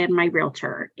rely on my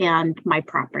realtor and my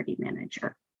property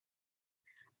manager.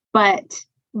 But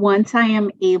once I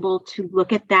am able to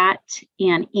look at that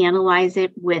and analyze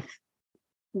it with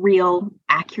real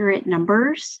accurate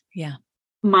numbers,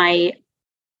 my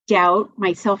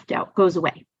self-doubt goes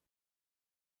away.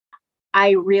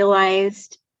 I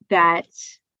realized that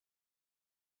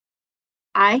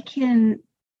I can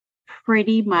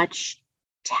pretty much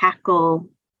tackle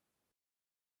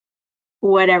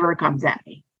whatever comes at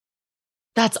me.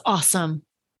 That's awesome.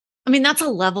 I mean, that's a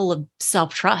level of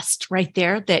self-trust right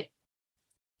there that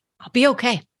I'll be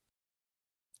okay.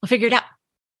 I'll figure it out.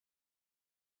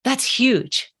 That's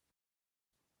huge.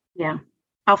 Yeah,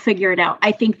 I'll figure it out.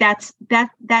 I think that's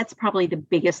probably the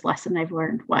biggest lesson I've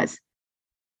learned was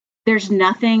there's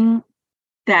nothing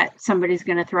that somebody's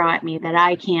going to throw at me that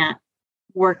I can't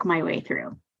work my way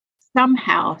through.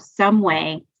 Somehow, some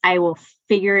way, I will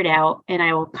figure it out and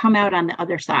I will come out on the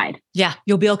other side. Yeah,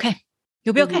 you'll be okay.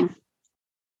 You'll be okay.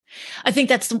 I think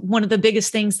that's one of the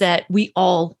biggest things that we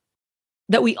all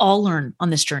learn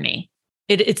on this journey.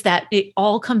 It's that it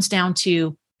all comes down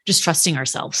to just trusting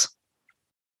ourselves.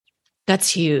 That's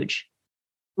huge.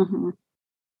 And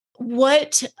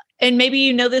maybe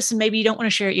you know this and maybe you don't want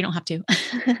to share it. You don't have to.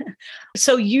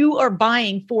 So you are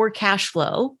buying for cash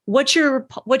flow. What's your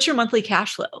monthly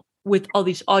cash flow with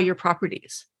all your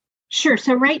properties? Sure.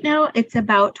 So right now it's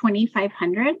about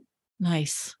 2,500.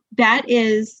 Nice. That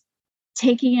is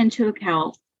taking into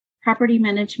account property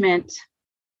management.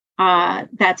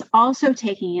 That's also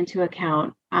taking into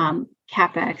account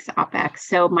CapEx, OpEx.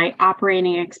 So my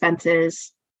operating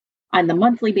expenses on the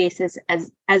monthly basis,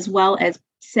 as well as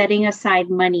setting aside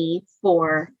money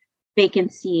for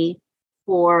vacancy,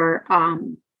 for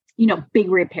big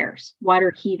repairs,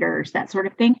 water heaters, that sort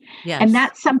of thing. Yes. And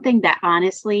that's something that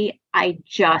honestly, I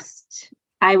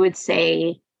would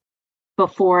say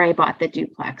before I bought the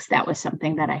duplex, that was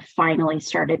something that I finally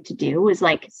started to do, was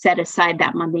like set aside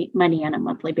that money on a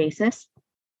monthly basis.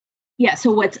 Yeah.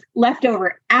 So what's left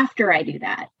over after I do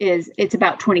that it's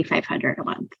about 2,500 a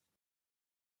month.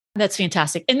 That's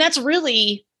fantastic. And that's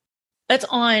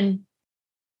on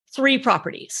 3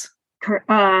 properties.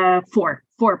 4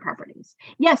 properties.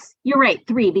 Yes, you're right.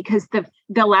 3, because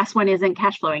the last one isn't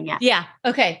cash flowing yet. Yeah.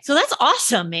 Okay. So that's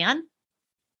awesome, man.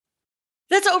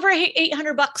 That's over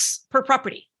 $800 per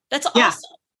property. That's awesome. Yeah.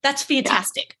 That's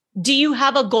fantastic. Yeah. Do you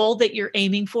have a goal that you're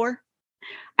aiming for?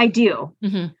 I do.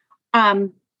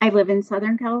 I live in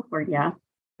Southern California,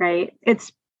 right?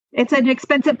 It's an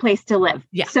expensive place to live.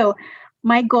 Yeah. So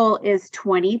my goal is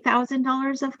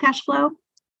 $20,000 of cash flow.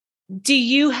 Do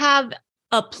you have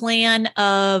a plan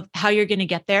of how you're going to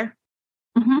get there?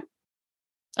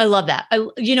 I love that.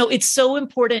 It's so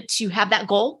important to have that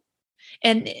goal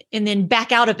and then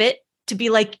back out of it to be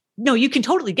like, no, you can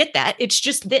totally get that. It's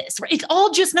just this, right? It's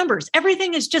all just numbers.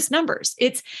 Everything is just numbers.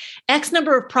 It's X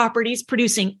number of properties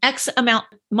producing X amount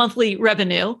monthly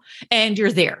revenue, and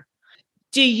you're there.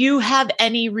 Do you have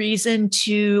any reason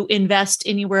to invest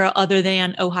anywhere other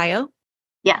than Ohio?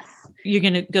 Yes. You're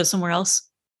going to go somewhere else?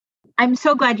 I'm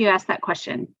so glad you asked that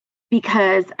question,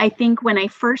 because I think when I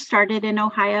first started in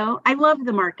Ohio, I love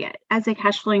the market as a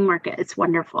cash flowing market. It's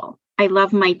wonderful. I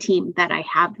love my team that I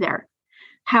have there.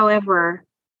 However,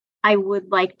 I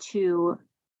would like to,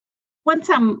 once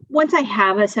I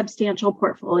have a substantial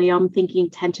portfolio, I'm thinking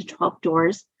 10 to 12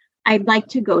 doors, I'd like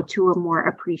to go to a more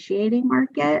appreciating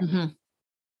market. Mm-hmm.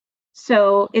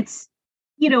 So it's,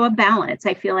 a balance.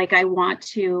 I feel like I want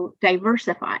to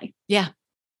diversify. Yeah.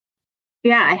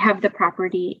 Yeah. I have the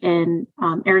property in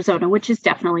Arizona, which is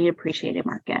definitely an appreciated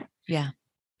market. Yeah.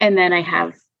 And then I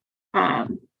have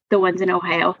the ones in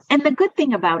Ohio. And the good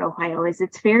thing about Ohio is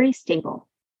it's very stable.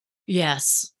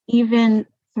 Yes. Even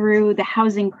through the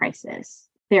housing crisis,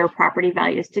 their property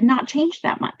values did not change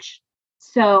that much.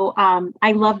 So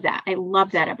I love that. I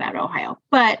love that about Ohio.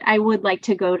 But I would like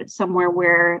to go to somewhere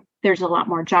where there's a lot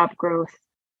more job growth,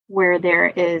 where there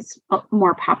is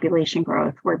more population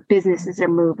growth, where businesses are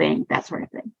moving, that sort of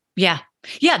thing. Yeah.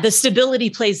 Yeah. The stability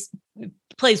plays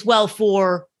well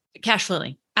for cash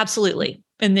flowing. Absolutely.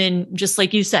 And then just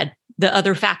like you said, the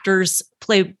other factors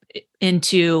play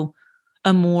into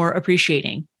a more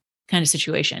appreciating kind of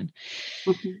situation.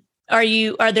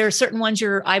 Mm-hmm. Are there certain ones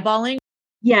you're eyeballing?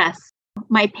 Yes.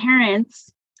 My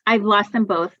parents, I've lost them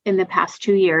both in the past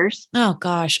 2 years. Oh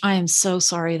gosh, I am so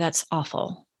sorry. That's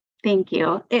awful. Thank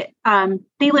you. They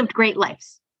lived great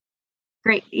lives.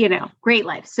 Great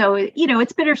lives. So,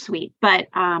 it's bittersweet, but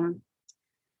I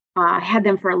had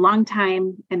them for a long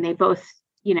time, and they both,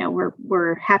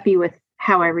 were happy with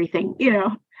how everything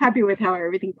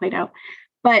played out.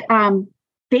 But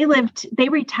they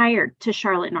retired to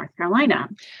Charlotte, North Carolina.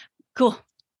 Cool.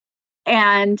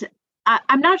 And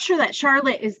I'm not sure that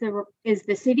Charlotte is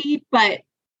the city, but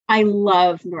I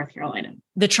love North Carolina.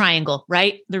 The triangle,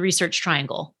 right? The research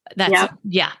triangle.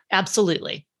 Yeah,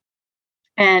 absolutely.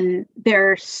 And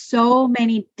there are so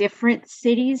many different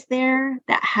cities there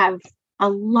that have a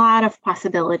lot of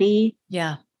possibility.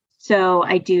 Yeah. So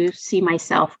I do see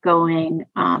myself going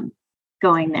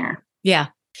there. Yeah.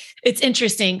 It's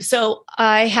interesting. So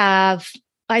I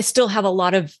still have a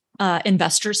lot of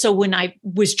investors. So when I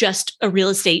was just a real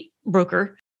estate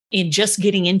broker and just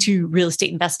getting into real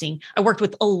estate investing, I worked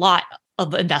with a lot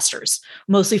of investors,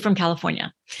 mostly from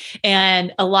California.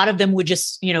 And a lot of them would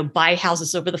just, buy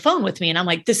houses over the phone with me. And I'm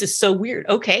like, this is so weird.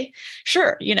 Okay,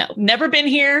 sure. Never been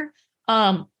here.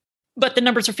 But the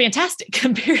numbers are fantastic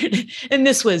compared. And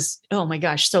this was, oh my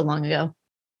gosh, so long ago,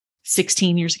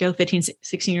 16 years ago, 15,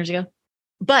 16 years ago.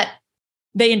 But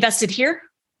they invested here.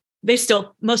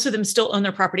 Most of them still own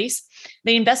their properties.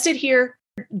 They invested here.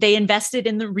 They invested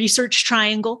in the research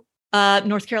triangle,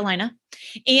 North Carolina.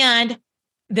 And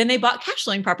then they bought cash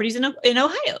flowing properties in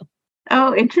Ohio.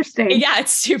 Oh, interesting. Yeah,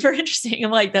 it's super interesting.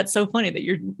 I'm like, that's so funny that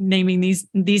you're naming these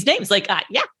names. Like,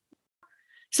 yeah.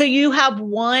 So you have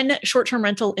one short-term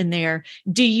rental in there.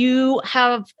 Do you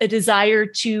have a desire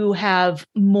to have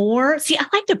more? See, I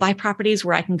like to buy properties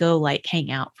where I can go like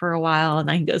hang out for a while and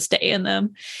I can go stay in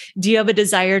them. Do you have a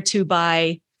desire to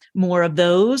buy more of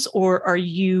those, or do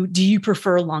you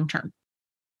prefer long-term?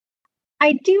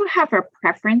 I do have a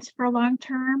preference for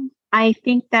long-term. I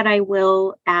think that I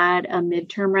will add a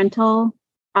midterm rental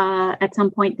at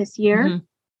some point this year.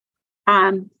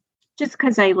 Mm-hmm. Just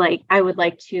because I would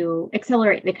like to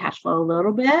accelerate the cash flow a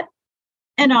little bit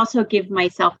and also give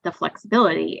myself the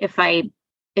flexibility. If I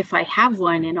have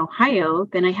one in Ohio,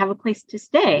 then I have a place to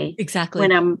stay. Exactly.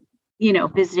 When I'm,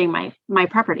 visiting my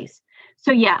properties.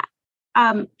 So yeah,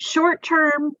 short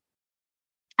term,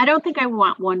 I don't think I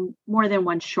want more than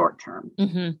one short term,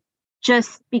 mm-hmm.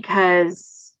 just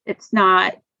because it's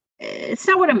not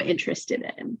what I'm interested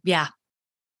in. Yeah.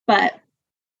 But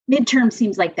midterm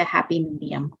seems like the happy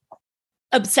medium.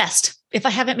 Obsessed. If I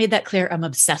haven't made that clear, I'm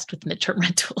obsessed with midterm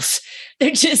rentals.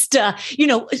 They're just,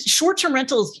 short-term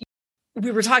rentals.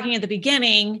 We were talking at the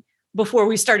beginning before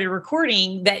we started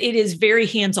recording that it is very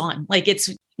hands-on. Like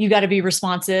you got to be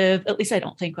responsive. At least I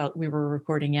don't think we were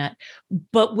recording yet.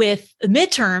 But with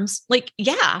midterms,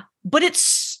 but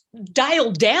it's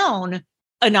dialed down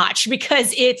a notch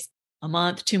because it's a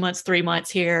month, 2 months, 3 months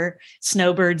here,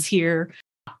 snowbirds here.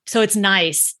 So it's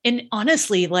nice. And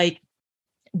honestly,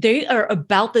 they are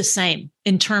about the same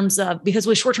in terms of, because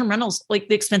with short-term rentals,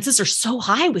 the expenses are so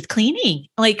high with cleaning,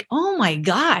 oh my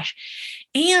gosh.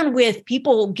 And with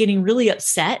people getting really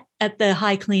upset at the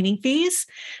high cleaning fees.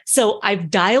 So I've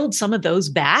dialed some of those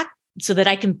back so that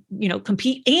I can,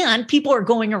 compete. And people are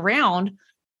going around,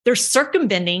 they're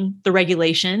circumventing the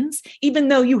regulations, even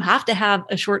though you have to have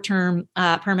a short-term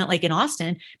permit like in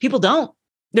Austin. People don't.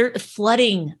 They're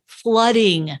flooding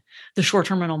the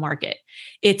short-term rental market.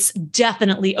 It's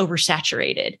definitely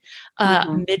oversaturated.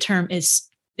 Mm-hmm. Midterm is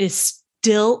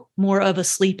still more of a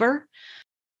sleeper.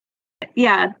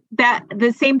 Yeah,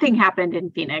 the same thing happened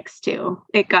in Phoenix too.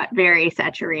 It got very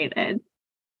saturated.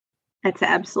 That's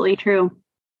absolutely true.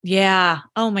 Yeah.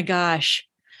 Oh my gosh.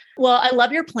 Well, I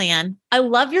love your plan. I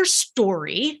love your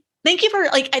story. Thank you for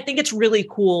I think it's really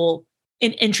cool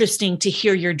and interesting to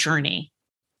hear your journey.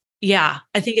 Yeah.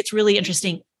 I think it's really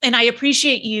interesting. And I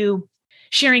appreciate you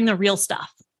sharing the real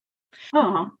stuff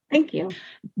Oh, thank you.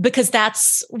 because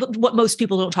that's what most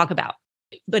people don't talk about.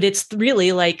 But it's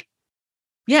really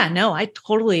yeah, no, I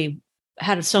totally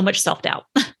had so much self-doubt.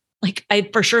 I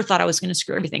for sure thought I was going to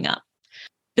screw everything up,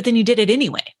 but then you did it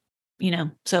anyway,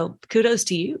 so kudos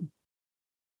to you.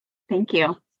 Thank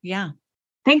you. Yeah.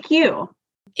 Thank you.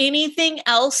 Anything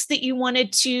else that you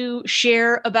wanted to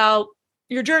share about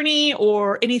your journey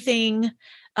or anything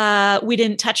we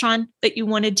didn't touch on that you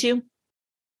wanted to?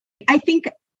 I think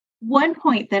one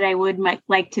point that I would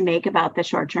like to make about the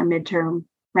short-term, midterm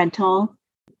rental,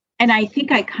 and I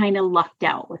think I kind of lucked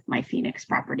out with my Phoenix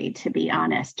property, to be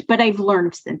honest, but I've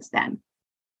learned since then,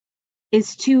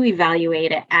 is to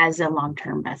evaluate it as a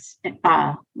long-term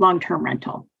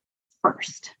rental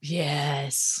first.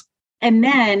 Yes. And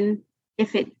then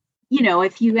if it's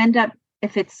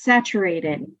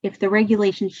saturated, if the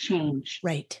regulations change,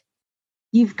 right,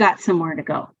 you've got somewhere to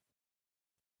go.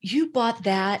 You bought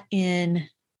that in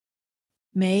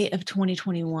May of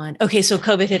 2021. Okay. So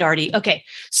COVID had already, okay.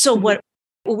 So what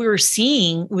we were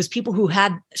seeing was people who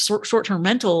had short-term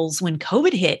rentals when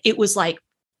COVID hit, it was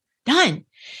done.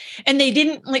 And they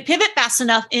didn't pivot fast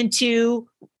enough into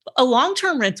a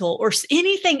long-term rental or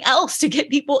anything else to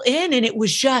get people in. And it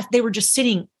was they were just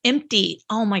sitting empty.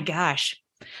 Oh my gosh.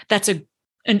 That's an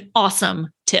awesome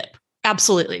tip.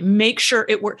 Absolutely. Make sure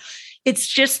it works. It's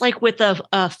just like with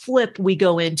a flip we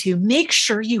go into, make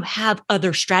sure you have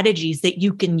other strategies that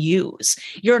you can use.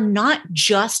 You're not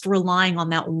just relying on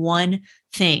that one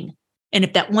thing. And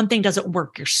if that one thing doesn't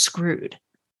work, you're screwed.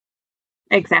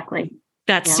 Exactly.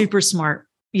 That's super smart.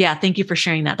 Yeah. Thank you for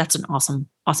sharing that. That's an awesome,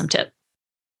 awesome tip.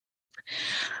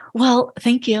 Well,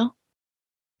 thank you.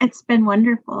 It's been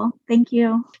wonderful. Thank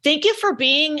you. Thank you for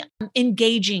being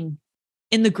engaging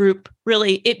in the group.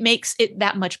 Really, it makes it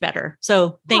that much better.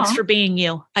 So thanks for being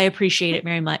you. I appreciate it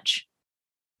very much.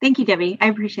 Thank you, Debbie. I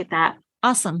appreciate that.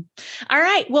 Awesome. All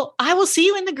right. Well, I will see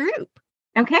you in the group.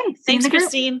 Okay. Thanks,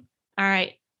 Kristine. All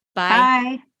right. Bye.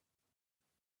 Bye.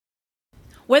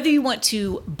 Whether you want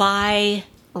to buy,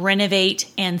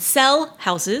 renovate, and sell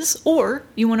houses, or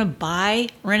you want to buy,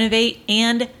 renovate,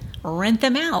 and rent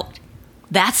them out,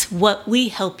 that's what we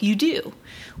help you do.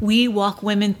 We walk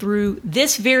women through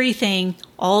this very thing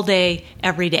all day,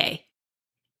 every day.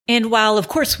 And while, of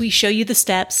course, we show you the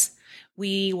steps,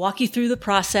 we walk you through the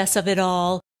process of it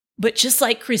all. But just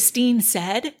like Kristine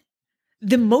said,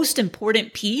 the most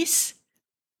important piece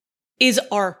is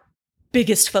our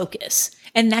biggest focus.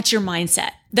 And that's your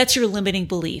mindset. That's your limiting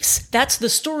beliefs. That's the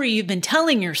story you've been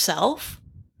telling yourself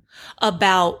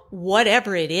about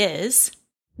whatever it is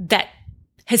that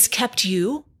has kept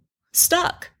you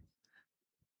stuck.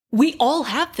 We all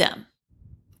have them.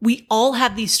 We all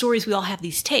have these stories. We all have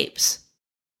these tapes.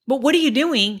 But what are you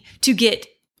doing to get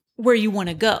where you want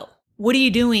to go? What are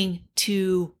you doing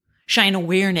to shine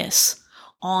awareness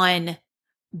on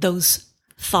those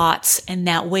thoughts and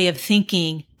that way of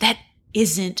thinking that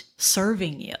isn't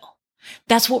serving you?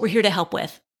 That's what we're here to help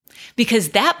with, because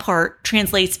that part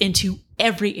translates into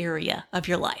every area of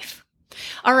your life.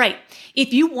 All right.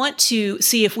 If you want to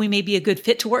see if we may be a good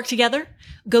fit to work together,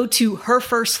 go to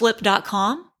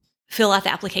herfirstflip.com, fill out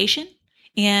the application,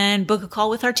 and book a call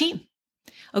with our team.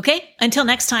 Okay. Until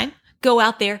next time, go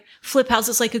out there, flip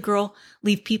houses like a girl,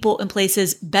 leave people and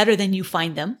places better than you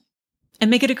find them, and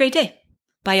make it a great day.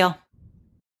 Bye, y'all.